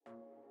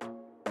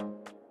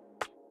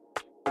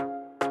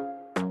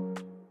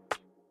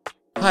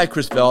Hi,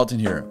 Chris Valentin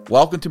here.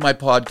 Welcome to my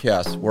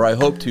podcast where I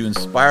hope to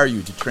inspire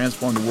you to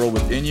transform the world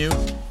within you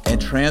and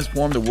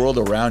transform the world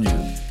around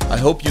you. I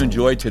hope you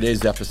enjoyed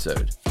today's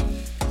episode.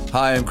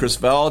 Hi, I'm Chris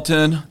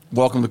Valentin.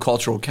 Welcome to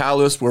Cultural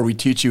Catalyst, where we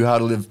teach you how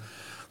to live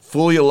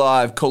fully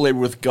alive, co-labor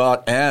with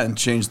God, and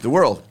change the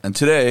world. And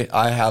today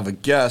I have a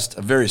guest,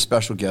 a very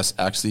special guest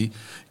actually,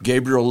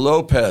 Gabriel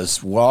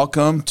Lopez.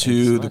 Welcome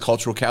to the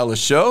Cultural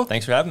Catalyst Show.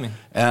 Thanks for having me.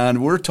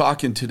 And we're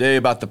talking today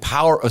about the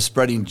power of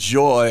spreading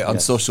joy on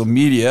social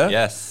media.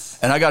 Yes.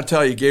 And I got to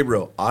tell you,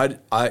 Gabriel,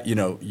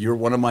 you're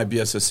one of my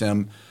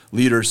BSSM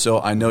leaders, so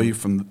I know you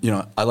from,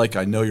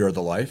 I know you're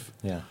the life.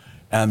 Yeah.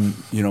 And,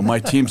 my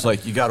team's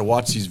like, you got to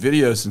watch these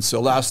videos. And so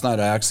last night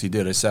I actually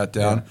did. I sat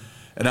down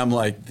and I'm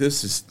like,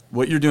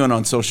 what you're doing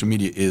on social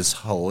media is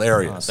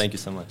hilarious. Oh, thank you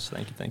so much.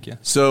 Thank you.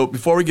 So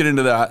before we get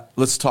into that,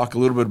 let's talk a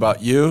little bit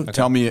about you. Okay.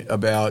 Tell me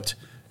about,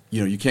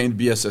 you came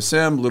to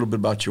BSSM, a little bit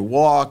about your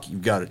walk.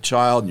 You've got a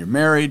child and you're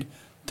married.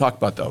 Talk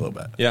about that a little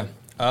bit. Yeah.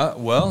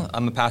 Well,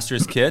 I'm a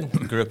pastor's kid.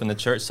 I grew up in the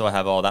church, so I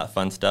have all that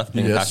fun stuff.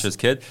 Being a pastor's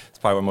kid, it's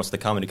probably where most of the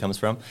comedy comes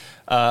from.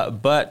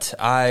 But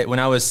when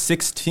I was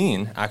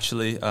 16,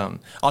 actually,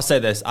 I'll say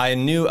this: I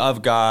knew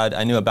of God,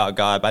 I knew about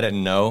God, but I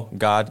didn't know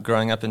God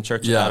growing up in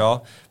church at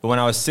all. But when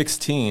I was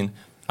 16,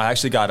 I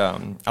actually got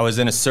I was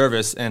in a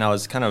service and I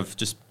was kind of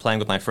just playing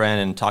with my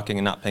friend and talking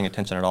and not paying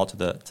attention at all to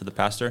the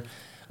pastor.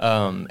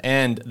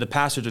 And the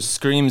pastor just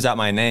screams out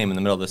my name in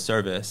the middle of the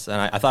service,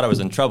 and I thought I was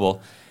in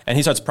trouble. And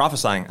he starts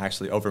prophesying,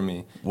 actually, over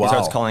me. Wow. He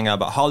starts calling out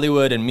about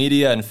Hollywood and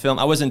media and film.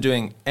 I wasn't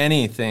doing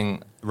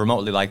anything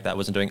remotely like that. I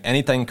wasn't doing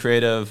anything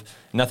creative,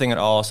 nothing at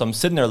all. So I'm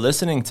sitting there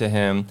listening to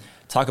him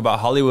talk about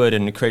Hollywood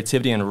and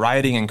creativity and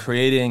writing and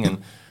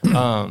creating,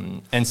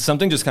 and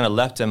something just kind of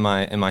leapt in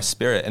my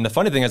spirit. And the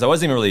funny thing is, I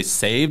wasn't even really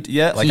saved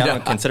yet. I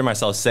don't consider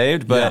myself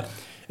saved, but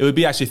it would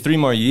be actually 3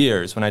 more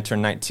years. When I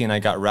turned 19, I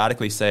got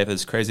radically saved.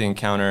 This crazy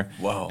encounter.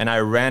 Wow. And I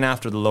ran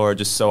after the Lord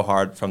just so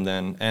hard from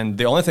then. And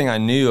the only thing I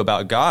knew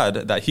about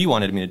God that he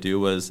wanted me to do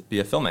was be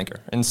a filmmaker.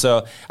 And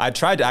so I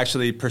tried to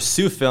actually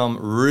pursue film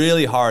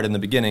really hard in the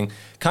beginning.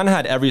 Kind of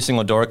had every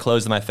single door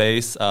closed in my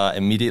face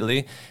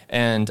immediately.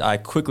 And I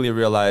quickly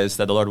realized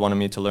that the Lord wanted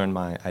me to learn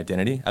my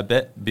identity a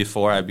bit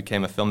before I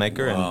became a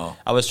filmmaker. Wow. And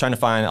I was trying to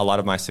find a lot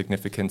of my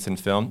significance in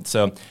film.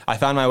 So I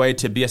found my way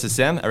to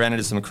BSSM. I ran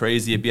into some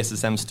crazy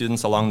BSSM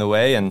students along the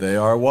way. And they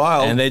are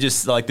wild. And they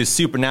just like these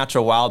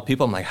supernatural wild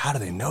people. I'm like, how do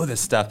they know this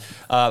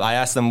stuff? I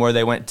asked them where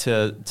they went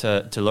to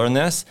learn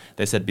this.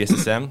 They said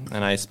BSSM.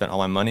 And I spent all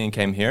my money and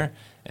came here.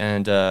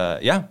 And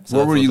So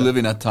where were you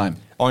living at the time?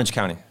 Orange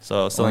County.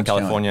 So still in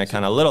California,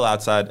 kind of a little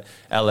outside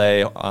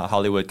LA,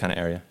 Hollywood kind of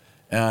area.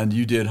 And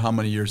you did how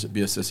many years at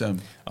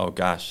BSSM? Oh,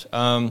 gosh.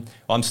 Well,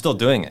 I'm still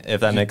doing it,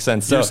 if that makes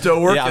sense. So, you're still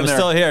working Yeah, I'm there.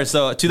 Still here.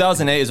 So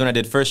 2008 is when I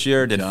did first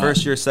year,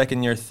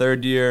 second year,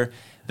 third year.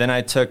 Then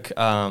I took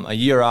a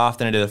year off.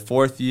 Then I did a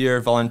 4th year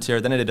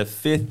volunteer. Then I did a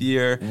 5th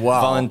year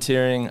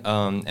volunteering.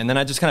 And then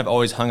I just kind of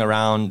always hung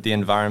around the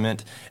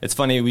environment. It's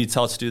funny, we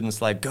tell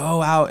students, like,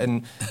 go out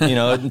and,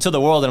 into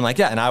the world. And I'm like,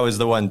 yeah. And I was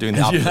the one doing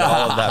the opposite of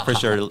all of that for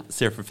sure. It's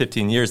here for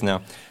 15 years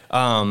now.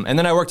 And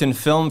then I worked in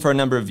film for a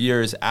number of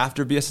years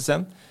after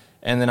BSSM.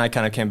 And then I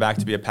kind of came back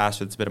to be a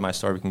pastor. That's a bit of my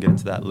story. We can get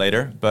into that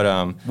later.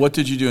 But what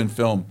did you do in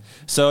film?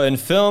 So in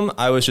film,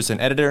 I was just an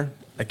editor,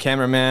 a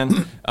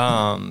cameraman,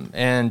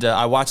 and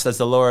I watched as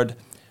the Lord.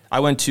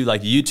 I went to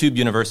like YouTube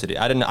University.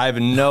 I have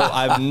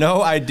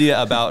no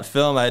idea about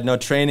film. I had no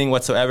training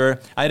whatsoever.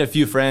 I had a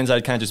few friends.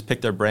 I'd kind of just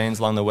pick their brains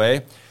along the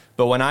way.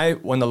 But when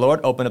the Lord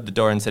opened up the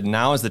door and said,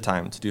 now is the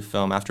time to do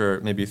film, after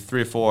maybe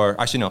 5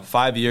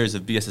 years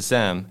of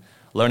BSSM,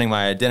 learning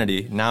my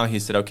identity, now he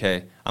said,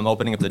 okay, I'm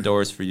opening up the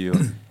doors for you.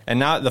 And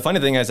now the funny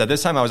thing is, at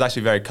this time, I was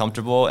actually very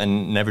comfortable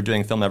and never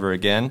doing film ever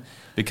again,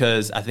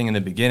 because I think in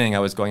the beginning I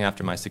was going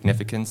after my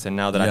significance, and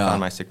now that I found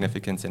my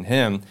significance in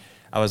him,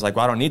 I was like,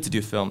 well, I don't need to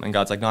do film. And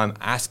God's like, no, I'm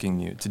asking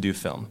you to do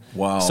film.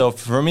 Wow. So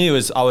for me,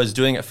 I was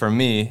doing it for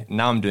me.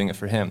 Now I'm doing it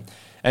for him.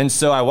 And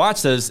so I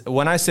watched this.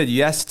 When I said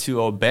yes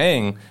to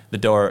obeying the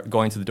door,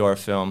 going to the door of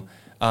film,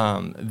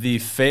 the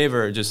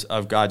favor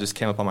of God just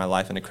came upon my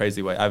life in a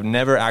crazy way. I've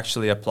never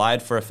actually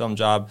applied for a film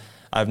job.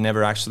 I've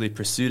never actually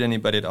pursued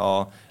anybody at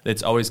all.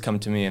 It's always come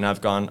to me, and I've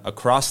gone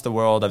across the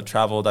world. I've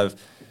traveled. I've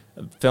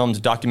filmed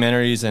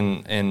documentaries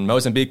in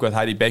Mozambique with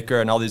Heidi Baker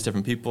and all these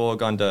different people.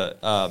 Gone to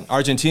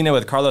Argentina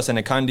with Carlos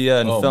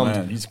Anacondia and filmed. Oh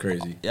man, he's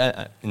crazy.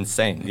 Yeah,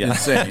 insane. Yeah,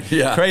 insane.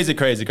 Yeah, crazy.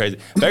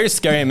 Very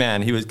scary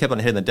man. He kept on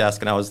hitting the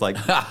desk, and I was like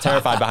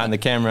terrified behind the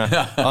camera.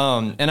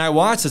 And I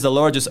watched as the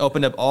Lord just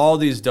opened up all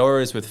these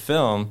doors with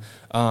film,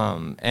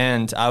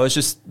 and I was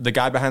just the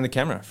guy behind the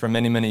camera for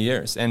many, many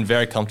years, and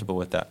very comfortable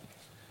with that.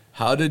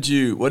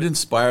 What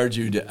inspired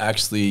you to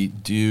actually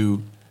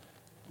do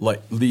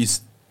like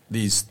these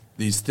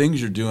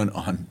things you're doing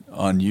on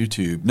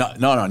YouTube?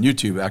 Not on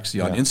YouTube,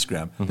 actually on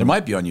Instagram. Mm-hmm. There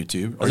might be on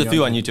YouTube. There's a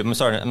few on YouTube.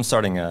 I'm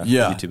starting a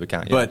YouTube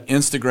account. Yeah. But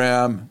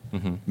Instagram,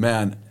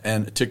 man,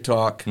 and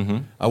TikTok. Mm-hmm.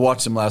 I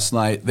watched them last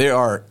night. They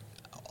are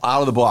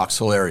out of the box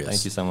hilarious.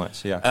 Thank you so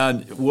much. Yeah.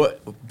 And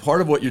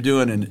part of what you're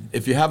doing, and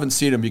if you haven't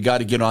seen them, you got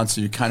to get on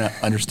so you kind of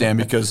understand,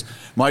 because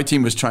my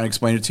team was trying to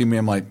explain it to me.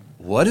 I'm like,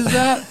 what is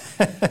that?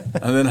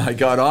 And then I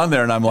got on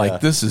there and I'm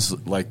like, this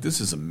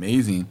is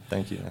amazing.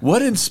 Thank you.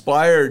 What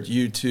inspired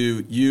you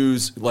to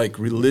use like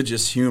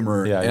religious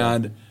humor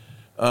and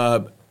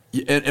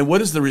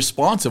what is the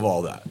response of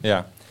all that?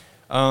 Yeah.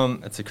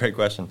 That's a great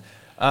question.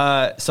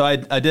 So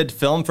I did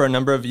film for a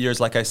number of years,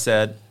 like I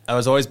said. I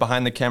was always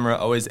behind the camera,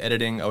 always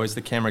editing, always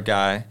the camera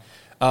guy.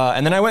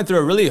 And then I went through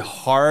a really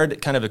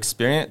hard kind of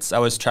experience. I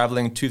was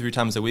traveling 2-3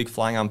 times a week,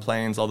 flying on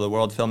planes all over the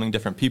world, filming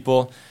different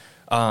people.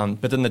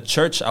 But then the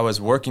church I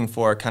was working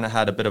for kind of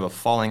had a bit of a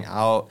falling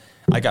out.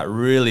 I got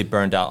really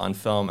burned out on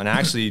film, and I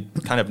actually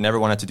kind of never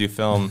wanted to do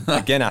film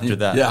again after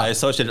that. I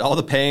associated all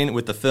the pain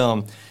with the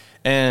film.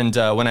 And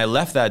when I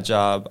left that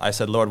job, I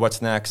said, Lord,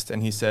 what's next?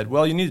 And he said,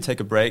 well, you need to take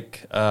a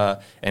break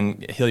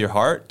and heal your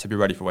heart to be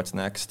ready for what's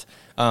next.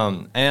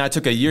 And I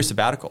took a year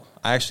sabbatical.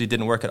 I actually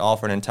didn't work at all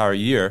for an entire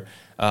year.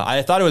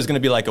 I thought it was going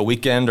to be like a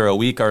weekend or a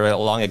week or a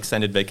long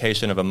extended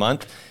vacation of a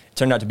month. It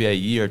turned out to be a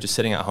year just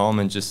sitting at home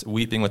and just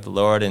weeping with the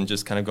Lord and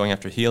just kind of going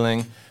after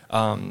healing.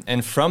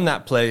 And from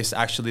that place,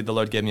 actually, the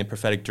Lord gave me a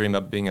prophetic dream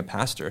of being a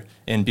pastor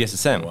in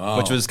BSSM,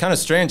 which was kind of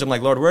strange. I'm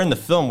like, Lord, we're in the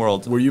film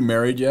world. Were you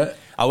married yet?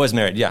 I was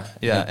married, yeah.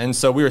 And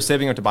so we were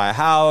saving up to buy a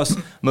house,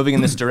 moving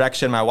in this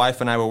direction. My wife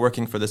and I were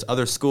working for this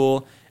other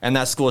school, and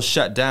that school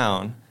shut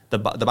down. The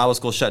Bible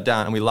school shut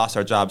down, and we lost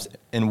our jobs.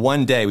 In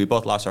one day, we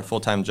both lost our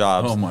full-time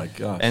jobs. Oh, my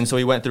gosh. And so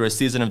we went through a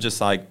season of just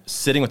like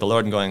sitting with the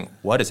Lord and going,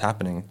 what is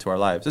happening to our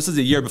lives? This is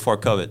a year before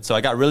COVID, so I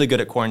got really good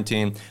at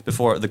quarantine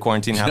before the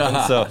quarantine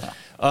happened. So,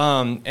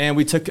 and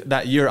we took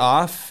that year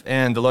off,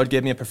 and the Lord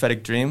gave me a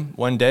prophetic dream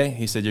one day.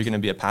 He said, you're going to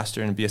be a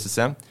pastor in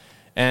BSSM.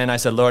 And I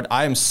said, Lord,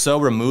 I am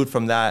so removed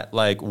from that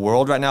like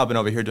world right now. I've been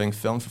over here doing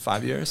film for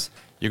 5 years.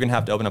 You're going to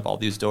have to open up all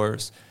these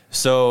doors.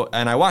 So,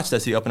 and I watched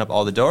as he opened up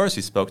all the doors.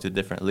 He spoke to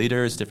different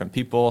leaders, different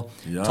people,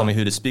 told me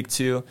who to speak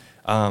to.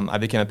 I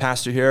became a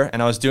pastor here,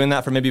 and I was doing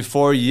that for maybe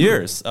 4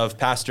 years of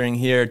pastoring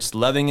here, just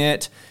loving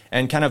it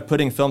and kind of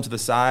putting film to the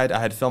side. I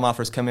had film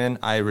offers come in.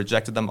 I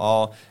rejected them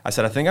all. I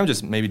said, I think I'm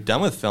just maybe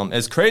done with film.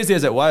 As crazy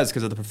as it was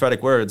because of the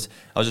prophetic words,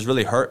 I was just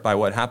really hurt by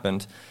what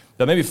happened.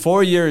 But maybe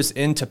 4 years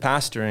into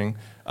pastoring,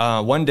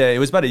 one day, it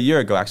was about a year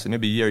ago actually,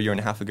 maybe a year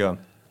and a half ago,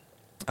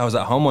 I was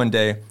at home one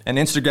day, and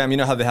Instagram, you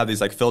know how they have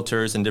these like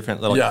filters and different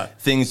little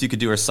things you could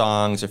do, or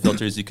songs or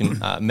filters you can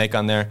make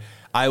on there.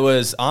 I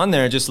was on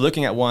there just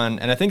looking at one,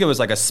 and I think it was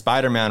like a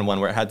Spider-Man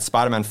one where it had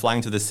Spider-Man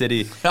flying to the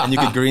city, and you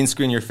could green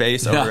screen your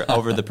face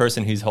over the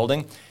person he's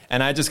holding.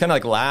 And I just kind of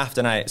like laughed,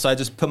 and so I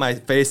just put my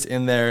face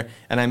in there,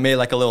 and I made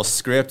like a little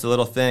script, a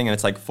little thing, and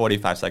it's like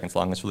 45 seconds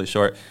long. It's really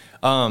short.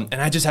 And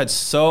I just had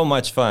so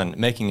much fun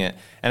making it.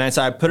 And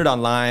so I put it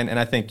online, and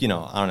I think, I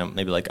don't know,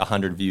 maybe like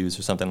 100 views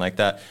or something like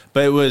that.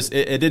 But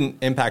it didn't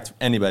impact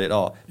anybody at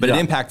all. But it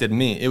impacted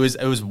me. It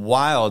was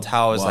wild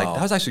how I was like,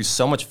 that was actually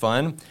so much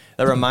fun.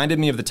 That reminded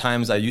me of the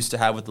times I used to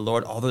have with the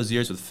Lord all those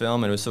years with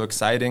film, and it was so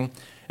exciting.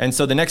 And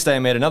so the next day I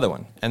made another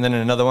one, and then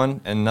another one,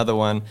 and another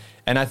one.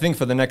 And I think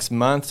for the next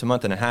month to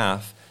month and a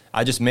half,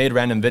 I just made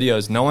random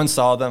videos. No one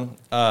saw them.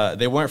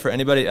 They weren't for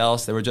anybody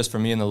else. They were just for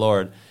me and the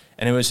Lord.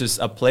 And it was just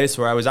a place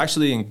where I was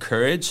actually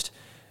encouraged,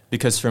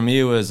 because for me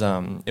it was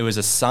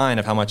a sign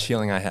of how much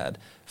healing I had.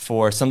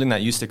 For something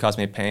that used to cause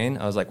me pain,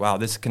 I was like, wow,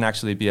 this can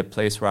actually be a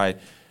place where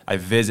I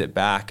visit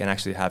back and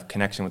actually have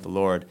connection with the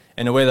Lord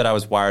in a way that I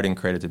was wired and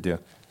created to do.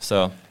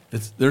 So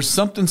there's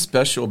something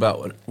special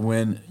about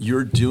when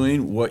you're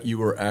doing what you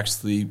were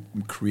actually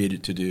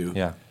created to do.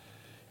 Yeah.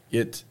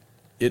 It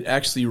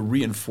actually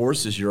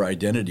reinforces your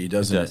identity,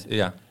 doesn't it?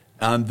 Yeah.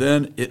 And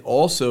then it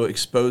also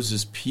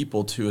exposes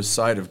people to a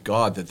side of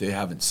God that they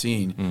haven't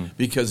seen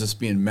because it's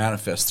being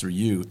manifest through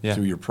you,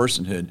 through your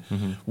personhood.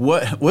 Mm-hmm.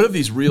 What have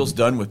these reels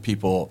done with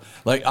people?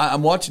 Like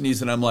I'm watching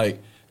these and I'm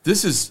like,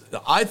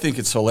 I think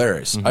it's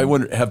hilarious. Mm-hmm. I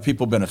wonder, have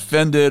people been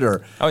offended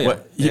or? Oh yeah,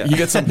 You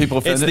get some people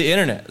offended. It's the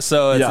internet,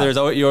 so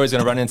you're always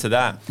going to run into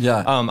that.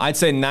 Yeah. I'd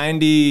say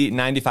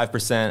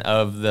 95%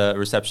 of the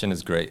reception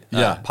is great.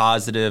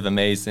 Positive,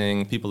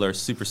 amazing. People are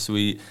super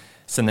sweet.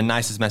 Send the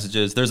nicest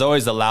messages. There's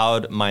always a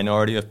loud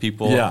minority of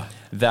people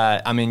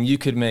that, you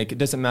could make, it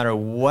doesn't matter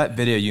what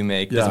video you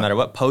make, doesn't matter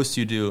what post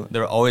you do,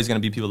 there are always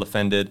going to be people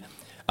offended.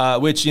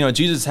 Which,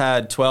 Jesus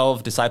had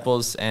 12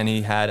 disciples and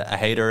he had a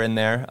hater in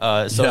there.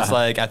 So it's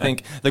like, I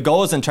think the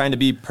goal isn't trying to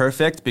be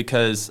perfect,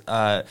 because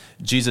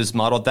Jesus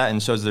modeled that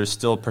and shows there's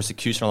still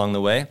persecution along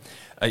the way.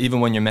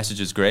 Even when your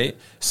message is great.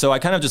 So I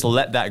kind of just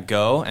let that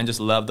go and just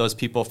love those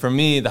people. For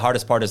me, the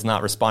hardest part is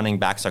not responding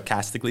back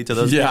sarcastically to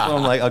those people.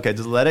 I'm like, okay,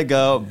 just let it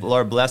go.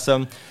 Lord bless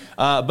them.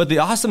 But the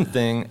awesome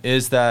thing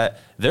is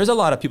that there's a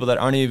lot of people that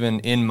aren't even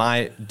in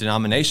my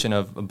denomination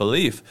of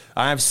belief.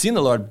 I've seen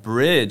the Lord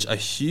bridge a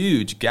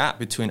huge gap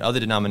between other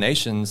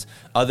denominations,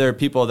 other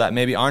people that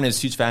maybe aren't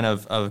as huge fan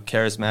of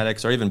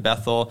charismatics or even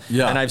Bethel.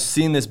 Yeah. And I've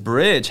seen this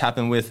bridge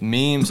happen with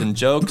memes and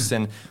jokes,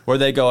 and where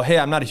they go, hey,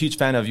 I'm not a huge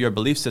fan of your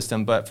belief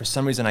system, but for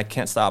some reason reason I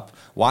can't stop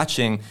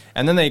watching.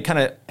 And then they kind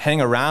of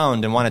hang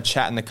around and want to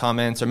chat in the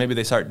comments, or maybe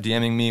they start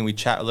DMing me and we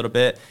chat a little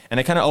bit. And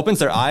it kind of opens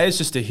their eyes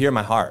just to hear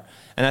my heart.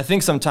 And I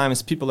think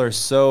sometimes people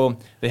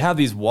they have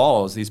these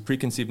walls, these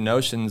preconceived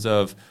notions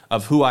of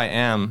who I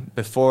am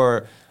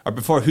before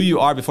who you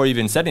are before you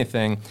even said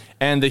anything.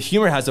 And the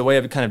humor has a way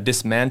of kind of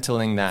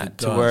dismantling that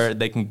to where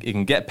it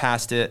can get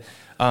past it.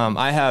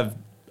 I have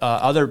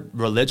other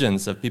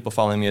religions of people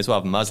following me as well.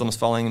 I have Muslims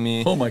following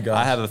me. Oh my gosh.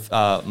 I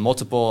have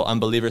multiple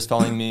unbelievers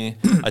following me.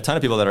 A ton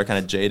of people that are kind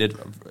of jaded,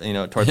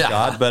 towards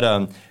God.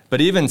 But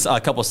even a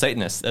couple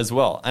Satanists as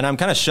well. And I'm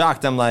kind of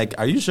shocked. I'm like,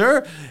 are you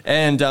sure?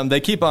 And they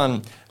keep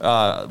on.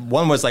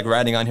 One was like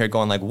writing on here,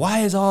 going like, why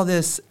is all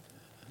this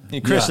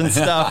Christian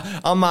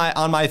stuff on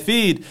my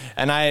feed?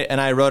 And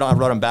I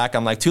wrote him back.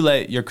 I'm like, too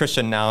late. You're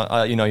Christian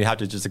now. You have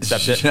to just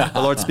accept it.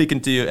 The Lord's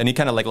speaking to you. And he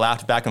kind of like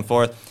laughed back and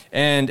forth.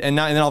 And then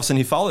all of a sudden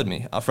he followed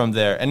me from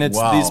there. And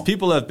these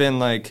people have been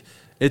like,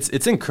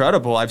 it's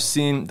incredible. I've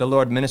seen the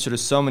Lord minister to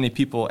so many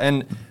people,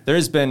 and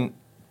there's been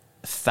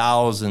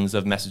thousands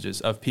of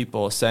messages of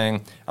people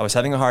saying, I was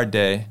having a hard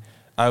day.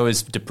 I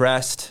was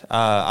depressed.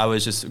 I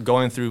was just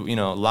going through,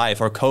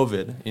 life, or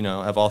COVID,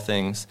 of all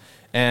things.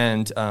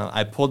 And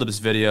I pulled up this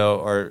video,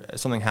 or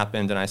something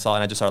happened, and I saw it,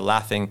 and I just started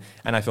laughing,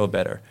 and I feel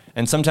better.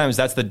 And sometimes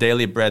that's the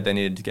daily bread they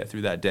needed to get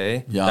through that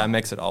day. Yeah. That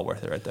makes it all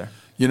worth it right there.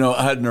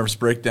 I had a nervous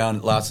breakdown.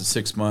 It lasted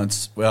 6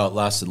 months. Well, it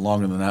lasted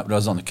longer than that, but I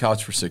was on the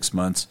couch for 6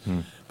 months.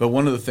 But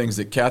one of the things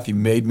that Kathy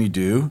made me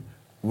do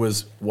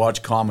was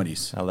watch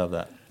comedies. I love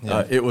that.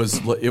 Yeah. It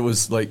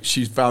was like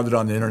she found it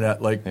on the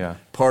internet, like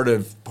part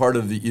of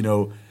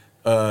the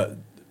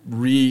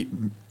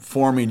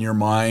reforming your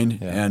mind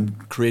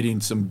and creating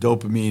some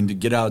dopamine to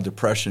get out of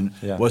depression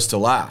was to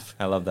laugh.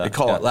 I love that. They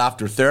call it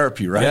laughter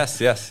therapy, right?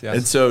 Yes.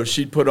 And so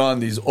she'd put on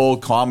these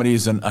old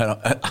comedies, and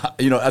at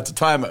the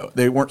time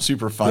they weren't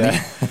super funny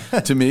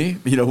to me.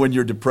 When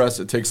you're depressed,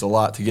 it takes a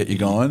lot to get you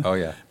going. Oh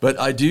yeah. But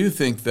I do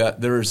think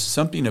that there is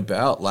something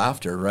about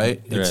laughter,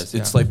 right?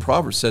 It's like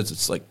Proverbs says,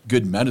 it's like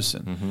good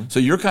medicine. Mm-hmm. So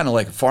you're kind of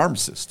like a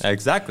pharmacist.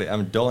 Exactly.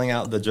 I'm doling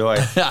out the joy,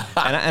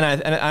 and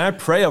I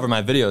pray over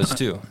my videos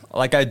too.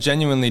 Like I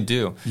genuinely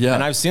do. Yeah.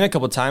 And I've seen a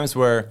couple of times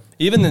where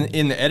even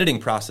in the editing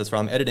process, where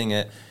I'm editing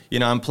it,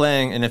 I'm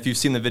playing, and if you've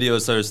seen the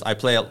videos, I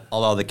play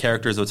all the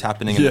characters, what's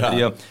happening in the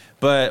video.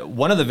 But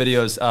one of the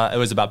videos, it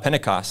was about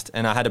Pentecost,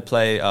 and I had to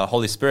play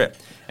Holy Spirit.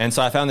 And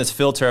so I found this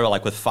filter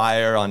like with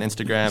fire on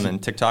Instagram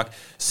and TikTok.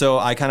 So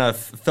I kind of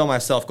film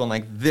myself going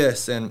like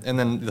this, and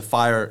then the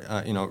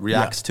fire,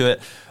 reacts to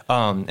it.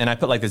 And I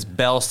put like this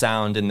bell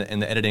sound in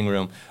the editing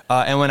room.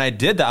 And when I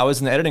did that, I was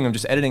in the editing room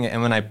just editing it.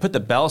 And when I put the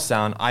bell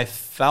sound, I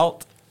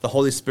felt the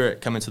Holy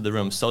Spirit come into the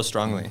room so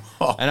strongly.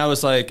 Oh. And I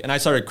was like, and I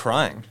started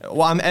crying.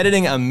 Well, I'm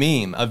editing a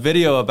meme, a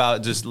video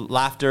about just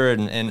laughter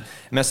and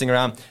messing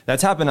around.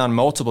 That's happened on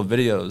multiple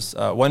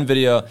videos. One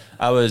video,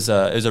 it was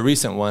a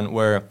recent one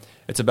where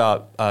it's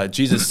about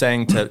Jesus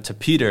saying to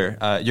Peter,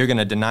 you're going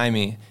to deny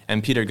me.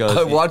 And Peter goes...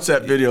 I watched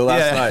that video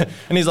last night.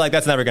 And he's like,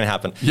 that's never going to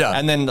happen. Yeah.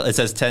 And then it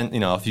says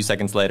a few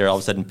seconds later, all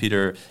of a sudden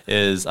Peter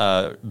is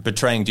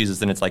betraying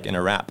Jesus, and it's like in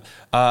a rap.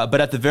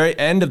 But at the very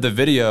end of the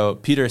video,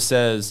 Peter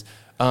says...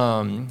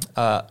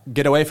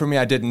 get away from me,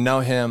 I didn't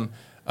know him.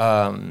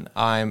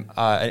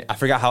 I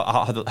forgot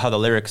how the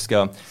lyrics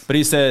go, but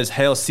he says,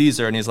 Hail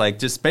Caesar, and he's like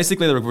just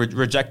basically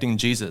rejecting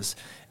Jesus.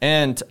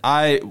 And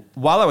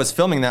while I was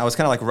filming that, I was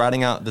kind of like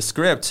writing out the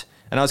script,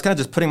 and I was kind of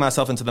just putting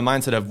myself into the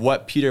mindset of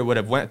what Peter would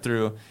have went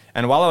through.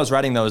 And while I was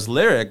writing those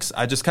lyrics,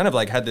 I just kind of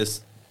like had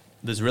this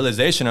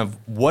realization of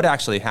what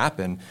actually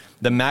happened.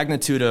 The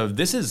magnitude of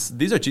these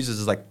are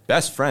Jesus' like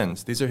best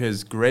friends. These are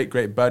his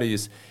great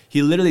buddies.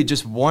 He literally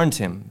just warned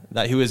him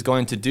that he was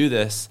going to do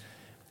this.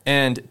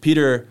 And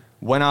Peter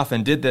went off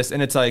and did this.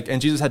 And it's like,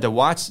 and Jesus had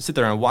to sit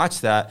there and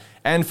watch that.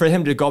 And for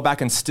him to go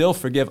back and still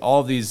forgive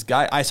all these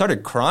guys. I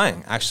started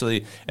crying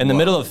actually in the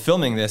middle of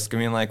filming this,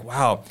 being like,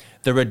 wow,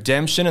 the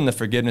redemption and the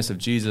forgiveness of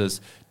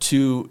Jesus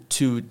to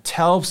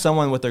tell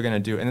someone what they're going to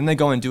do, and then they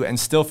go and do it and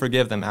still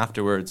forgive them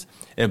afterwards.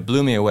 It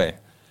blew me away.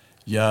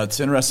 Yeah, it's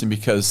interesting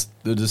because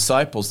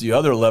the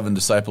other 11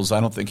 disciples, I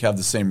don't think have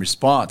the same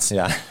response.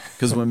 Yeah.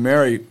 Because when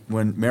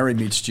Mary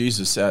meets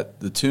Jesus at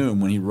the tomb,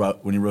 when he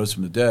rose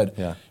from the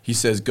dead, he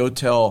says, go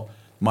tell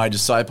my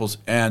disciples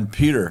and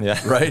Peter,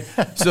 right?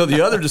 So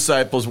the other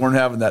disciples weren't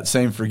having that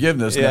same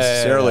forgiveness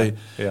necessarily,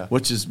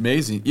 which is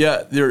amazing.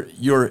 Yeah,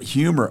 your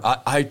humor.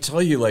 I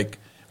tell you, like,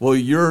 well,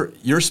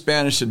 you're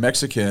Spanish and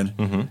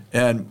Mexican,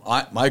 and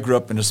I grew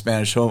up in a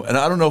Spanish home, and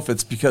I don't know if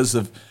it's because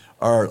of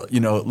our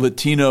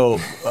Latino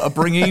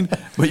upbringing,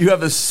 but you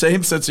have the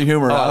same sense of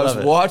humor. I was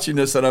watching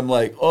this, and I'm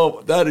like,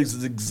 oh, that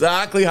is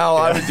exactly how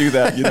I would do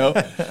that,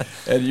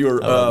 And you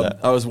were,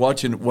 I was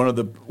watching one of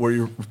where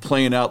you're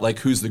playing out like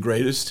who's the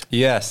greatest.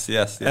 Yes.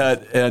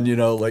 And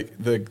like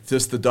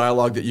the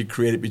dialogue that you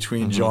created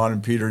between John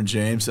and Peter and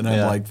James, and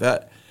I'm like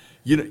that.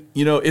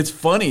 It's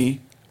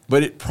funny,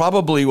 but it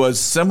probably was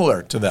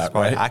similar to that,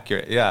 right?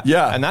 Accurate, yeah.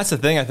 Yeah. And that's the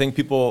thing, I think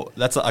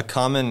that's a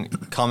common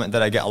comment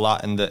that I get a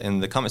lot in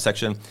the comment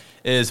section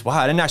is, wow,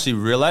 I didn't actually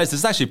realize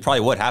this is actually probably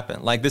what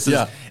happened. Like this is,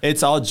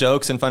 it's all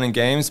jokes and fun and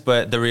games,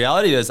 but the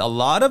reality is a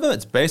lot of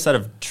it's based out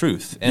of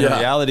truth and the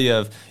reality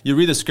of you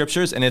read the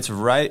scriptures and it's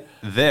right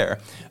there.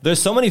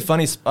 There's so many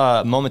funny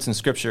moments in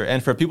scripture,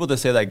 and for people to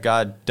say that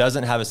God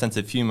doesn't have a sense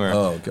of humor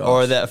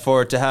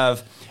or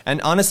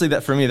and honestly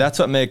that for me, that's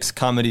what makes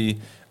comedy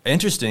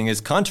interesting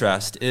is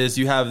contrast, is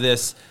you have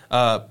this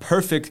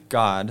perfect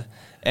God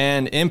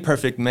and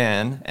imperfect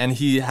man, and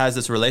he has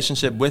this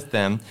relationship with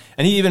them.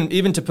 And he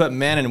even to put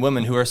man and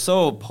woman who are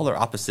so polar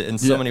opposite in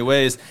so many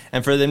ways,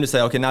 and for them to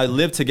say, okay, now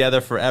live together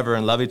forever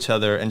and love each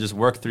other and just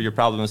work through your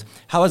problems.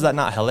 How is that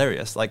not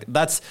hilarious? Like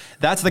that's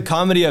the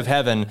comedy of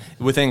heaven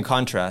within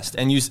contrast.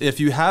 And if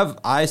you have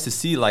eyes to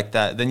see like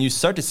that, then you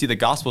start to see the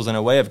Gospels in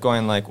a way of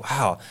going like,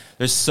 wow,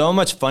 there's so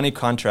much funny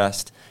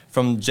contrast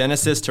from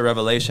Genesis to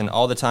Revelation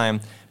all the time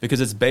because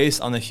it's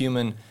based on the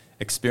human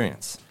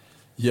experience.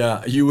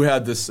 Yeah, you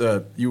had this.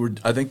 I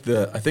think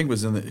it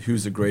was in the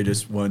Who's the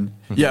Greatest one.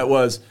 Yeah, it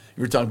was.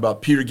 You were talking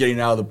about Peter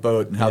getting out of the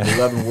boat and how the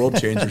 11 world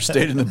changers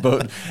stayed in the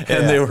boat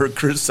and they were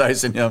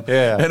criticizing him.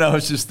 Yeah. And I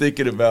was just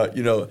thinking about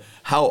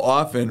how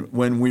often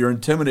when we are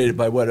intimidated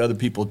by what other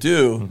people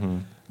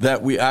do,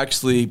 that we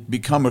actually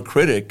become a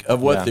critic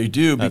of what they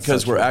do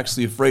because we're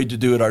actually afraid to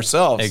do it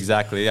ourselves.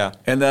 Exactly. Yeah.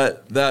 And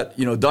that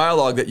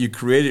dialogue that you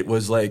created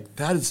was like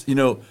that is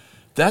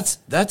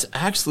that's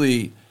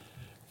actually.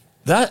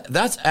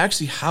 That's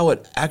actually how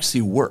it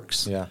actually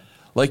works. Yeah.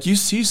 Like you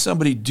see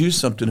somebody do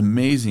something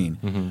amazing,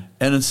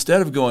 and instead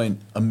of going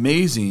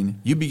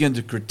amazing, you begin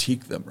to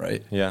critique them,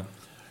 right? Yeah.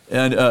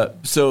 And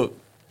so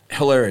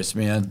hilarious,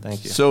 man.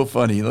 Thank you. So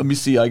funny. Let me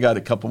see. I got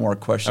a couple more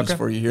questions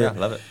for you here. Yeah,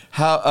 love it.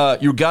 How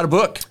you got a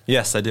book?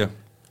 Yes, I do.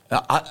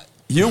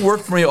 You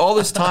worked for me all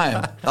this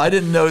time. I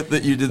didn't know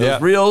that you did those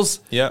reels.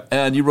 Yeah.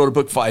 And you wrote a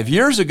book 5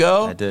 years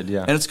ago. I did,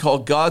 yeah. And it's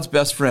called God's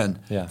Best Friend.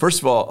 Yeah.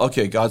 First of all,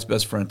 okay, God's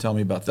Best Friend. Tell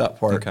me about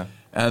that part. Okay.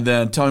 And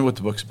then tell me what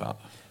the book's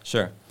about.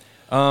 Sure.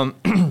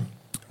 The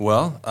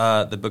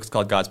book's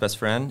called God's Best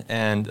Friend,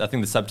 and I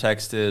think the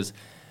subtext is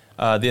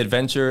the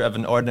adventure of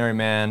an ordinary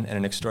man and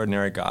an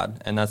extraordinary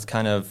God. And that's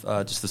kind of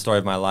just the story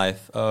of my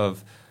life,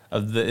 of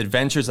the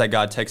adventures that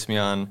God takes me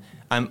on.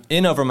 I'm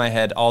in over my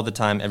head all the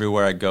time,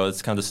 everywhere I go.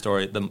 It's kind of the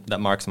story that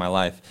marks my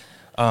life.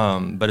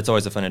 But it's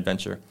always a fun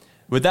adventure.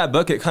 With that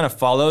book, it kind of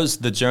follows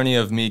the journey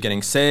of me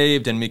getting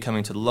saved and me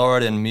coming to the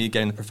Lord and me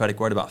getting the prophetic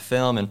word about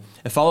film. And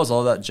it follows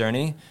all that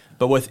journey.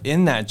 But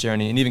within that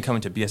journey, and even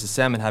coming to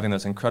BSSM and having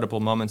those incredible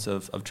moments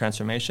of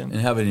transformation.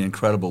 And having an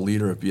incredible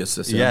leader of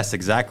BSSM. Yes,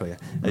 exactly.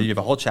 You have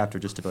a whole chapter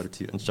just devoted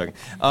to you. I'm just joking.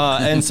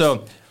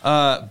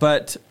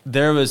 But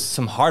there was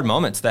some hard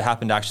moments that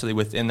happened actually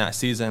within that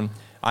season.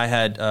 I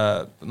had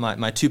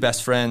my two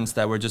best friends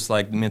that were just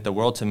like meant the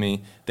world to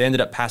me. They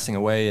ended up passing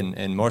away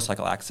in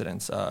motorcycle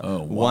accidents.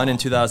 One in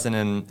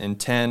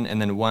 2010,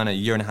 and then one a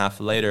year and a half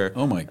later.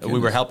 Oh my goodness. We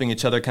were helping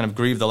each other kind of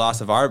grieve the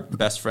loss of our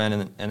best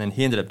friend, and then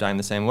he ended up dying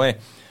the same way.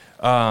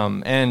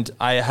 And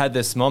I had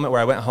this moment where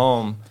I went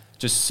home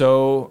just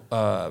so...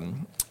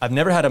 I've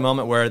never had a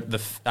moment where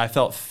I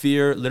felt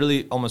fear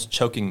literally almost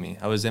choking me.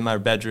 I was in my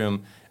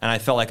bedroom, and I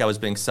felt like I was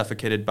being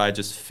suffocated by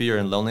just fear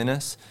and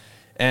loneliness.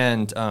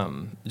 And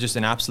just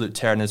an absolute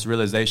terror, and this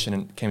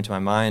realization came to my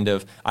mind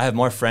of, I have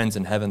more friends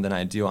in heaven than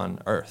I do on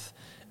earth.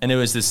 And it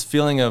was this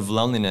feeling of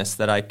loneliness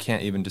that I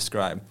can't even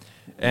describe.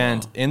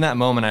 And in that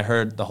moment, I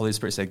heard the Holy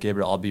Spirit say,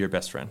 Gabriel, I'll be your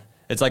best friend.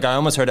 It's like I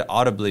almost heard it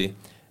audibly. And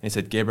he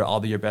said, Gabriel, I'll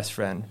be your best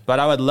friend. But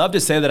I would love to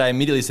say that I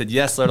immediately said,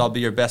 yes, Lord, I'll be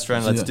your best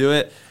friend. Let's do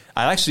it.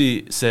 I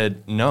actually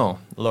said, no,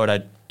 Lord,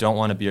 I don't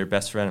want to be your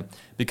best friend,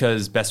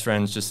 because best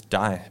friends just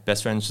die.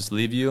 Best friends just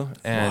leave you,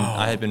 and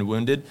I had been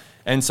wounded.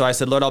 And so I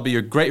said, Lord, I'll be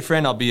your great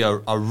friend. I'll be a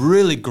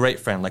really great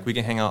friend. Like we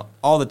can hang out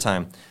all the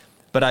time.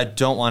 But I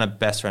don't want a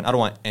best friend. I don't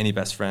want any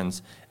best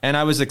friends. And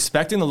I was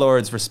expecting the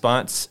Lord's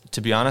response,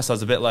 to be honest. I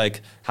was a bit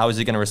like, how is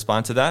he going to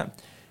respond to that?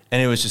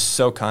 And it was just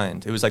so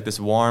kind. It was like this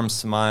warm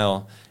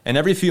smile. And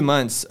every few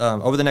months,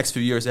 over the next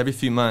few years, every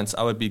few months,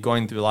 I would be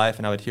going through life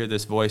and I would hear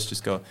this voice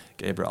just go,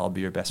 Gabriel, I'll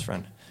be your best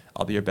friend.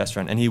 I'll be your best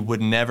friend. And he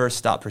would never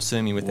stop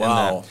pursuing me within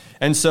that.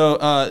 And so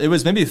it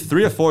was maybe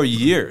 3 or 4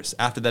 years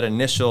after that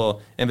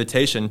initial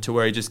invitation to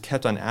where he just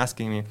kept on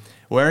asking me,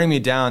 wearing me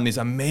down, these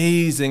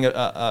amazing,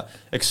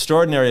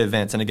 extraordinary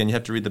events. And again, you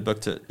have to read the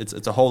book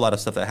it's a whole lot of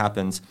stuff that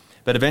happens.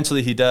 But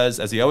eventually he does,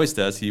 as he always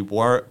does, he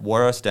wore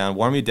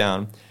me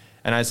down.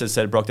 And I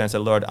broke down and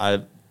said, Lord,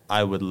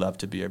 I would love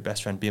to be your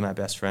best friend, be my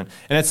best friend.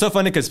 And it's so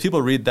funny because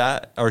people read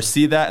that or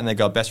see that and they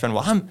go, best friend,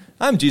 well,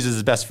 I'm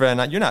Jesus' best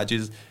friend. You're not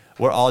Jesus.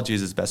 We're all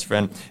Jesus' best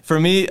friend. For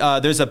me,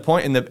 there's a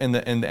point in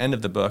the end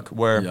of the book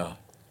where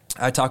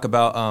I talk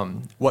about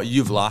what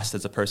you've lost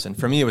as a person.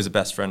 For me, it was a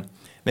best friend.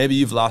 Maybe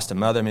you've lost a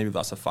mother, maybe you've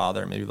lost a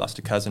father, maybe you've lost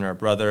a cousin or a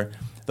brother.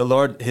 The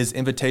Lord, his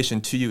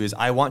invitation to you is,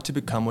 I want to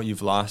become what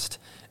you've lost.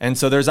 And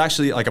so there's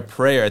actually like a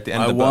prayer at the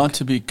end of the book. I want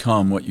to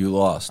become what you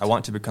lost. I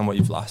want to become what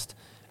you've lost.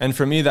 And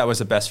for me, that was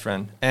a best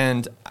friend.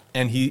 And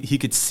he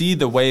could see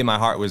the way my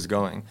heart was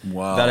going.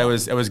 Wow. That I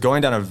was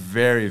going down a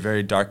very,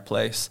 very dark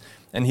place.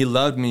 And he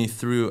loved me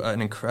through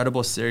an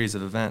incredible series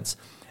of events.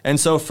 And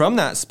so from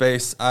that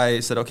space, I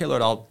said, okay,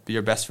 Lord, I'll be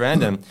your best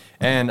friend.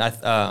 And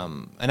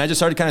I just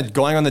started kind of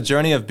going on the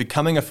journey of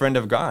becoming a friend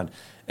of God.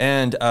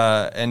 And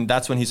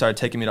that's when he started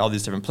taking me to all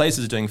these different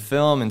places, doing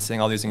film and seeing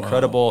all these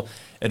incredible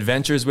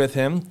adventures with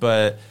him.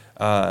 But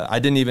I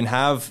didn't even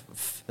have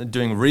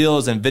doing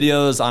reels and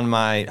videos on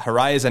my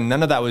horizon.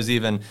 None of that was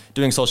even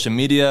doing social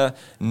media.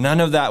 None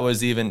of that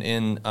was even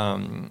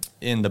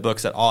in the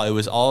books at all. It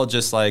was all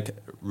just like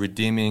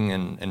redeeming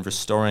and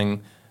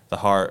restoring the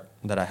heart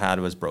that I had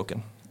was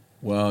broken.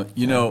 Well,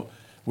 you know,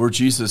 where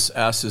Jesus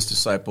asked his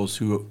disciples,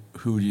 who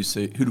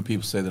do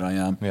people say that I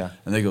am? Yeah.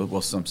 And they go,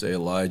 well, some say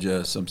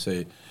Elijah, some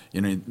say,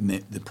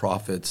 the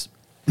prophets.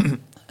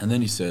 And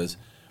then he says,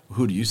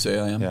 who do you say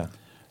I am? Yeah.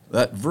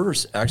 That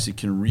verse actually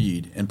can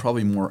read, and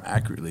probably more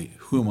accurately,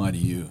 who am I to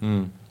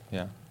you?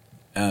 Yeah.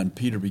 And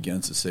Peter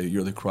begins to say,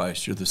 you're the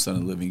Christ, you're the Son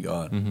of the living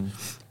God. Mm-hmm.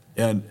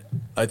 And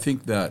I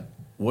think that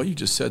what you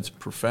just said is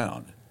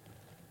profound,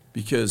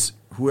 because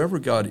whoever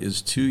God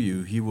is to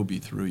you, he will be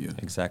through you.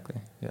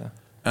 Exactly, yeah.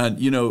 And,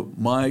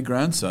 my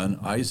grandson,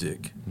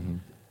 Isaac,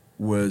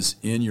 was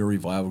in your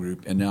revival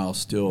group, and now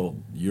still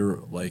you're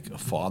like a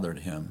father to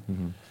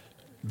him.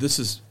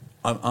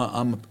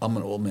 I'm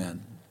an old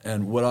man,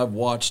 and what I've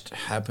watched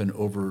happen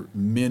over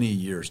many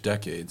years,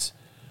 decades,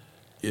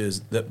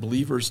 is that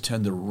believers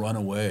tend to run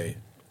away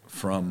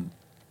from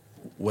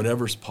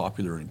whatever's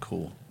popular and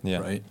cool,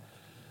 right?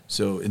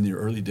 So in the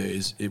early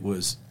days,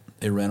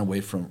 they ran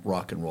away from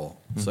rock and roll.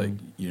 It's like,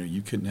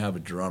 you couldn't have a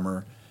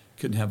drummer,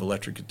 couldn't have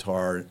electric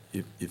guitar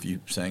if you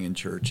sang in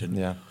church, and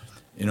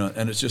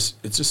and it's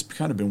just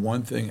kind of been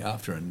one thing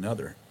after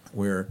another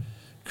where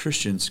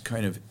Christians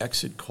kind of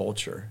exit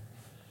culture.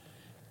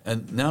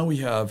 And now we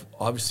have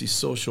obviously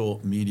social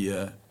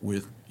media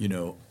with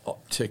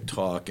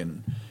TikTok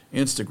and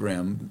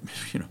Instagram,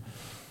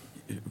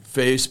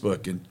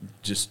 Facebook, and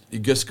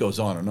it just goes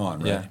on and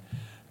on, right?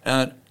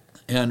 Yeah.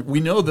 And we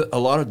know that a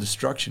lot of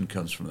destruction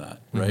comes from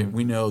that, right?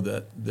 We know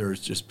that there's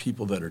just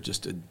people that are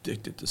just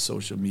addicted to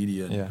social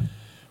media. Yeah.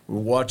 We're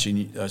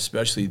watching,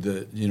 especially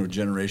the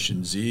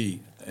Generation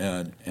Z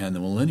and the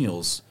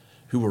millennials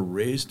who were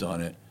raised on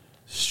it,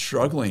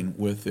 struggling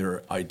with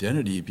their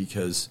identity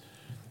because,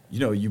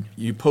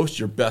 you post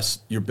your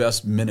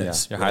best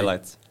minutes, your right?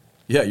 highlights.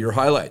 Yeah, your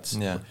highlights.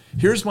 Yeah.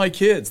 Here's my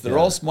kids; they're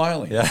all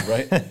smiling,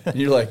 right? And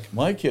you're like,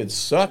 my kids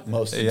suck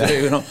most of the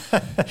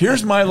day.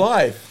 Here's my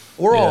life.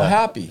 We're all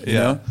happy, you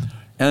know,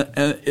 and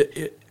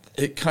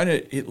it kind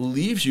of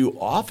leaves you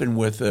often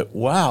with it.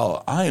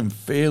 Wow, I am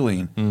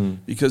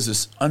failing because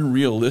this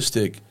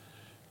unrealistic,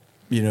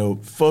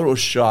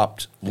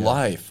 photoshopped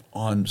life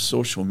on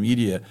social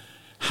media.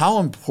 How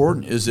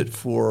important is it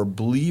for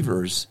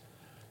believers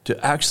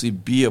to actually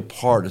be a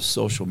part of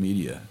social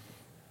media?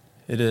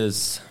 It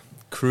is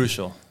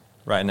crucial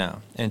right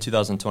now in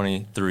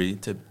 2023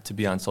 to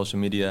be on social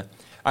media.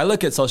 I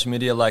look at social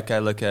media like I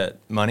look at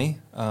money.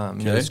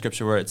 The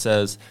scripture where it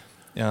says,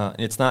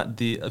 it's not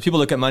people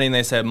look at money and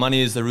they say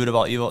money is the root of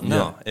all evil.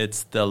 No,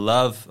 it's the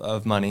love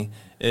of money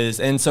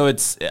and so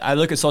I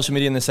look at social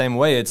media in the same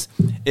way.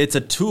 It's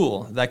a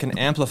tool that can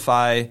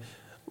amplify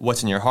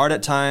what's in your heart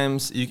at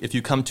times. If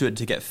you come to it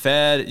to get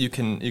fed, you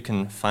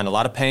can find a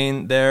lot of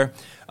pain there.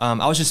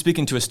 I was just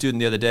speaking to a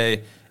student the other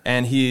day,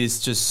 and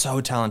he's just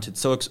so talented.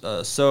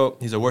 So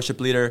he's a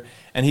worship leader,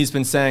 and he's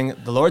been saying,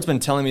 the Lord's been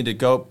telling me to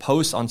go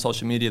post on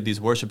social media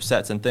these worship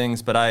sets and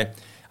things, but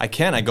I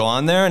can't. I go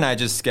on there and I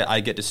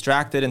get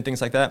distracted and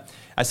things like that.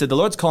 I said, the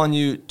Lord's calling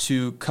you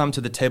to come to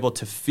the table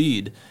to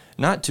feed,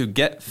 not to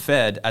get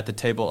fed at the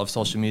table of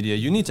social media.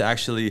 You need to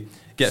actually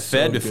get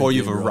fed before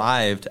you've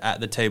arrived at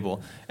the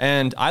table.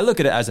 And I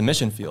look at it as a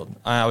mission field.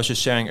 I was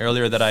just sharing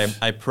earlier that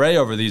I pray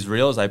over these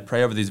reels. I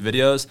pray over these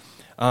videos.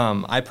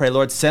 I pray,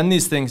 Lord, send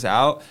these things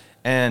out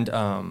and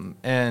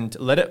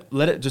let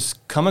it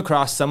just come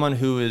across someone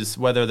who is,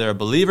 whether they're a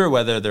believer,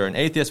 whether they're an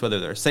atheist, whether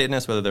they're a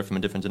Satanist, whether they're from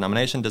a different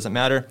denomination, doesn't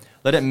matter.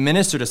 Let it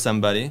minister to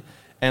somebody.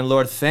 And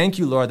Lord, thank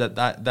you, Lord,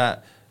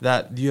 that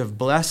you have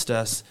blessed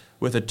us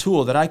with a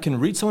tool that I can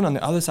reach someone on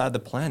the other side of the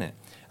planet.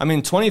 I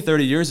mean, 20,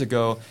 30 years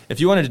ago, if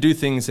you wanted to do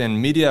things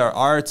in media or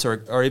arts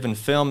or even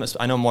film,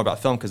 I know more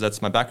about film because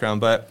that's my background,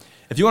 but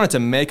if you wanted to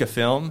make a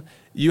film,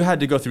 you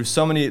had to go through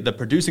the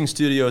producing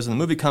studios and the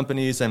movie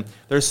companies, and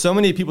there's so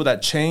many people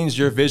that changed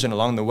your vision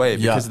along the way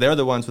because they're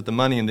the ones with the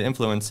money and the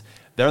influence.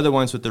 They're the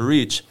ones with the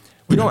reach.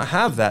 We don't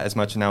have that as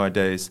much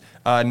nowadays.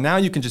 Now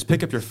you can just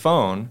pick up your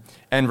phone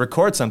and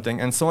record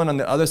something, and someone on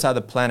the other side of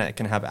the planet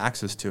can have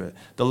access to it.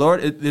 The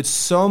Lord, it's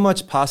so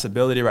much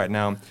possibility right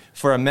now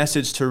for a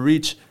message to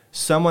reach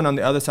someone on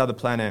the other side of the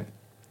planet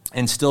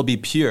and still be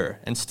pure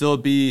and still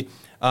be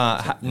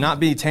not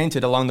be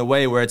tainted along the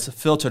way, where it's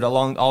filtered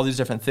along all these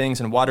different things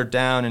and watered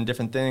down and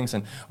different things,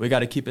 and we got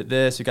to keep it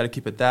this, we got to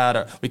keep it that,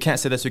 or we can't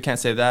say this, we can't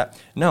say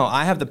that. No,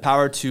 I have the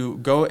power to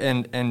go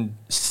and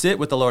sit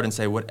with the Lord and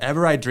say,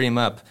 whatever I dream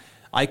up,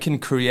 I can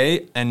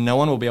create, and no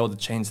one will be able to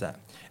change that.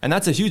 And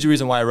that's a huge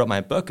reason why I wrote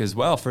my book as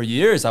well. For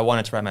years, I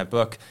wanted to write my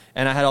book.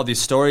 And I had all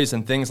these stories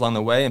and things along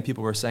the way, and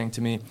people were saying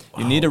to me,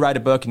 you need to write a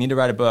book, you need to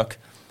write a book.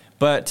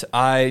 But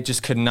I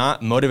just could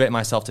not motivate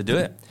myself to do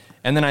it.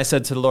 And then I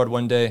said to the Lord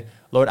one day,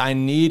 Lord, I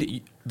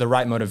need the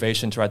right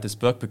motivation to write this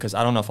book because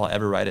I don't know if I'll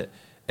ever write it.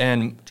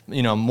 And,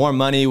 more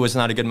money was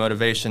not a good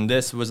motivation.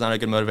 This was not a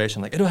good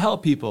motivation. Like, it'll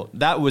help people.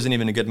 That wasn't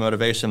even a good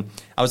motivation.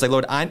 I was like,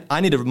 Lord,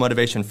 I need a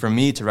motivation for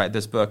me to write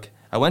this book.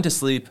 I went to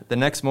sleep. The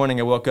next morning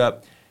I woke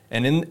up.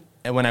 And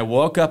when I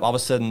woke up, all of a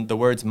sudden, the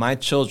words, my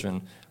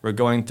children, were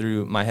going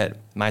through my head.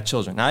 My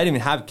children. Now, I didn't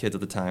even have kids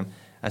at the time.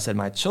 I said,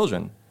 my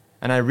children.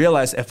 And I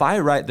realized if I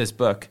write this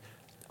book,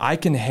 I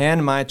can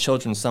hand my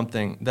children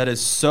something that is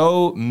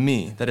so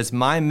me, that is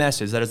my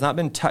message, that has not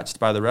been touched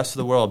by the rest of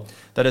the world,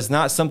 that is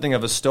not something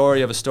of a story,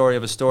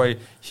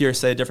 here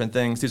say different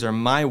things. These are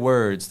my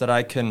words that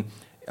I can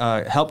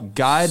help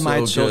guide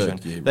my children.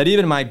 Good, that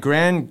even my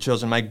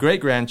grandchildren, my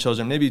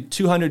great-grandchildren, maybe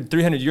 200,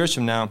 300 years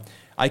from now,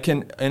 I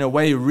can, in a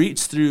way,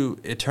 reach through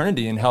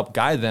eternity and help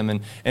guide them. And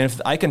if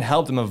I can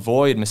help them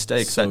avoid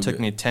mistakes that took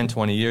me 10,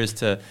 20 years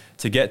to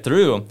get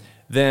through,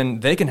 then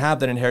they can have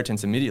that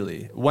inheritance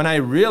immediately. When I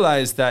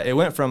realized that it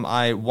went from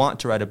I want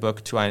to write a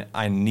book to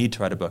I need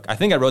to write a book. I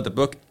think I wrote the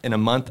book in a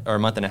month or a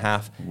month and a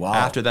half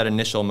after that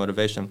initial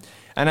motivation.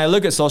 And I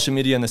look at social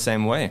media in the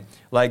same way.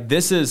 Like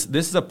this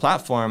is a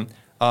platform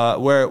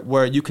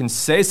where you can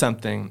say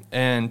something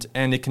and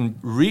it can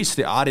reach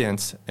the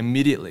audience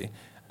immediately.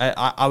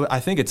 I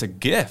think it's a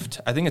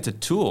gift. I think it's a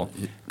tool.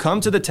 Come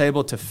to the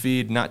table to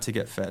feed, not to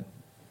get fed.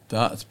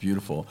 That's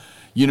beautiful.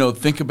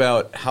 Think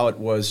about how it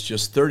was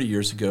just 30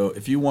 years ago.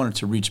 If you wanted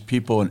to reach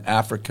people in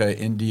Africa,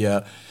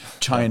 India,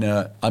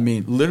 China, I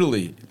mean,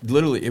 literally,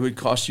 it would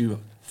cost you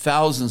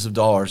thousands of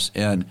dollars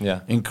and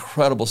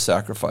incredible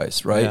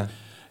sacrifice, right? Yeah.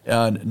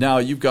 And now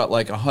you've got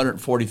like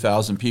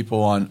 140,000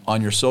 people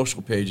on your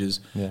social pages.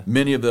 Yeah.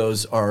 Many of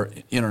those are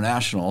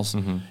internationals.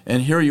 Mm-hmm.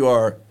 And here you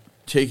are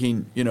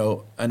taking,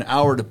 an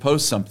hour to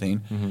post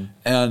something,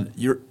 and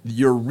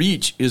your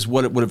reach is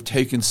what it would have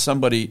taken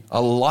somebody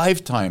a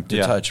lifetime to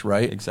touch,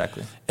 right?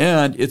 Exactly.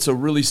 And it's a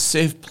really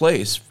safe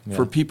place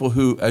for people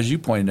who, as you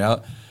pointed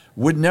out,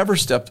 would never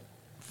step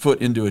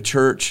foot into a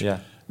church,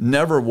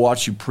 never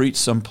watch you preach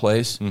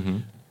someplace,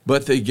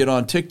 but they get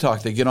on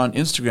TikTok, they get on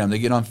Instagram, they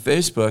get on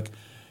Facebook,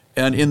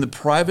 and in the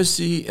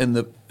privacy and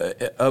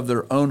of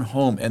their own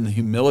home and the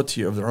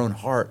humility of their own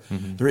heart,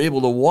 they're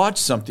able to watch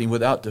something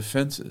without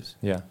defenses.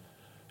 Yeah.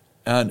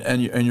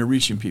 And you're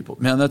reaching people.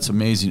 Man, that's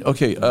amazing.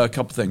 Okay, a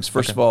couple things.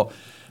 First of all,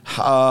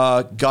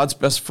 God's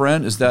Best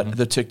Friend, is that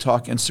the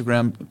TikTok,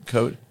 Instagram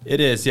code? It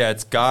is, yeah.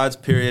 It's God's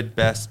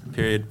best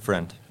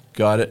friend.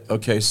 Got it.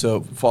 Okay, so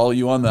follow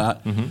you on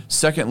that.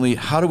 Secondly,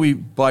 how do we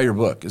buy your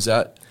book? It's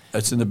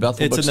in the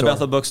Bethel bookstore? It's in the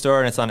Bethel bookstore,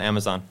 and it's on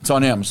Amazon. It's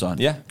on Amazon.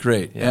 Yeah.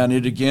 Great. Yeah. And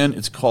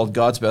it's called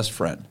God's Best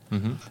Friend.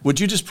 Would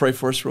you just pray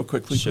for us real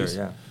quickly, Sure, please?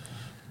 Yeah.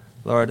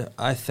 Lord,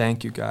 I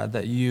thank you, God,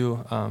 that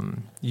you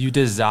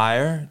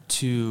desire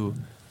to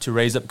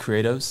raise up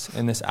creatives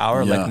in this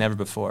hour like never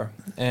before.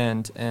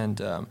 And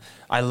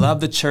I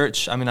love the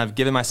church. I mean, I've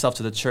given myself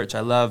to the church.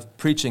 I love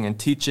preaching and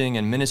teaching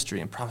and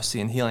ministry and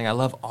prophecy and healing. I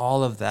love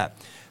all of that.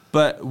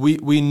 But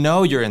we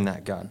know you're in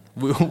that, God.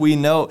 We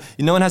know.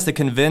 No one has to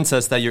convince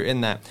us that you're in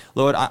that.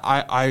 Lord,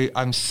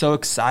 I'm so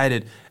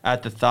excited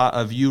at the thought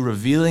of you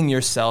revealing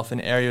yourself in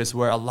areas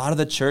where a lot of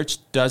the church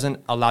doesn't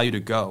allow you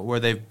to go, where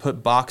they've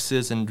put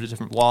boxes and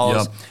different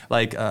walls,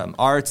 like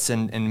arts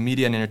and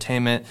media and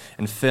entertainment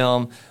and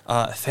film.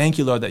 Thank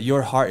you, Lord, that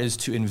your heart is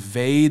to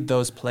invade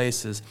those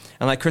places.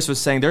 And like Chris was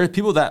saying, there are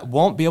people that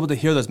won't be able to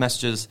hear those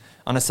messages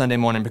on a Sunday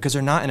morning because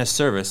they're not in a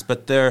service,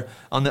 but they're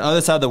on the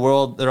other side of the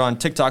world. They're on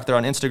TikTok, they're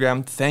on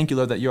Instagram. Thank you,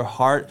 Lord, that your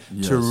heart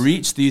to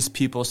reach these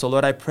people. So,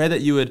 Lord, I pray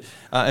that you would,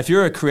 if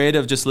you're a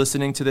creative just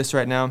listening to this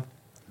right now,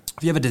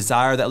 if you have a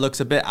desire that looks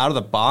a bit out of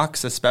the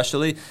box,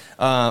 especially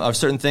of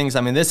certain things,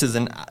 I mean, this is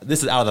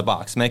out of the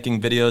box,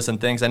 making videos and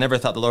things. I never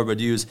thought the Lord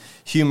would use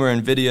humor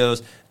in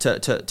videos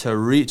to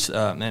reach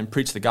and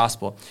preach the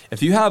gospel.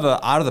 If you have an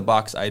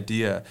out-of-the-box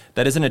idea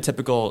that isn't a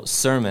typical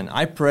sermon,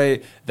 I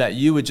pray that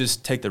you would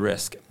just take the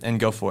risk and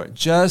go for it.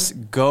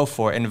 Just go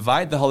for it.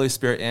 Invite the Holy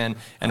Spirit in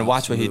and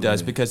watch what he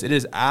does, because it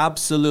is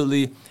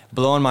absolutely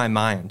blowing my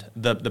mind,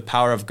 the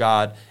power of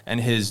God, and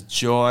his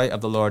joy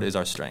of the Lord is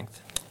our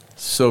strength.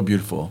 So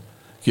beautiful.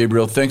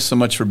 Gabriel, thanks so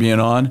much for being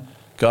on.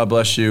 God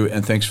bless you,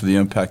 and thanks for the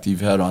impact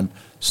you've had on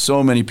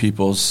so many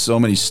people, so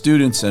many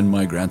students, and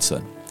my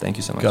grandson. Thank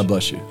you so much. God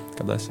bless you.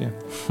 God bless you.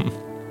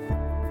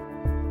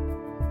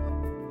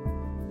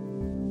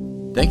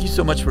 Thank you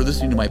so much for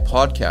listening to my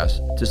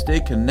podcast. To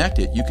stay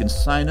connected, you can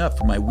sign up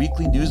for my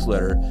weekly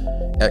newsletter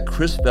at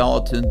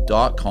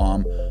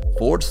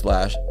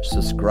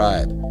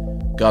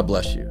chrisvalentin.com/subscribe. God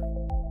bless you.